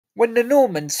When the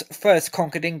Normans first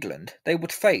conquered England, they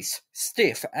would face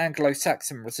stiff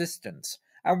Anglo-Saxon resistance,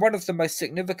 and one of the most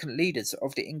significant leaders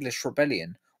of the English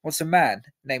rebellion was a man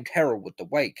named Hereward the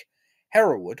Wake.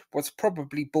 Hereward was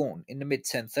probably born in the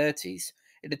mid-1030s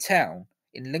in a town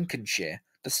in Lincolnshire,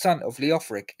 the son of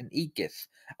Leofric and Edith,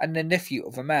 and the nephew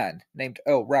of a man named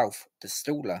Earl Ralph the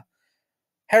Staller.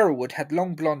 Hereward had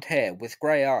long blonde hair with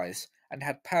grey eyes and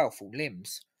had powerful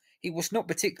limbs. He was not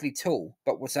particularly tall,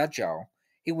 but was agile.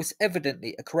 He was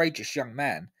evidently a courageous young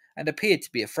man, and appeared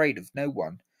to be afraid of no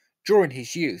one. During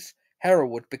his youth,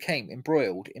 Hereward became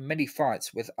embroiled in many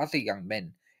fights with other young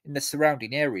men in the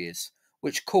surrounding areas,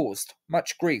 which caused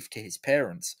much grief to his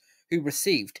parents, who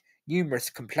received numerous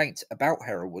complaints about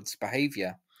Hereward's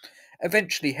behaviour.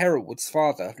 Eventually Hereward's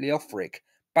father, Leofric,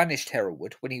 banished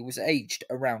Hereward when he was aged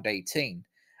around 18,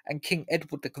 and King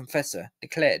Edward the Confessor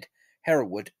declared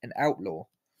Hereward an outlaw.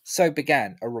 So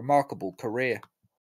began a remarkable career.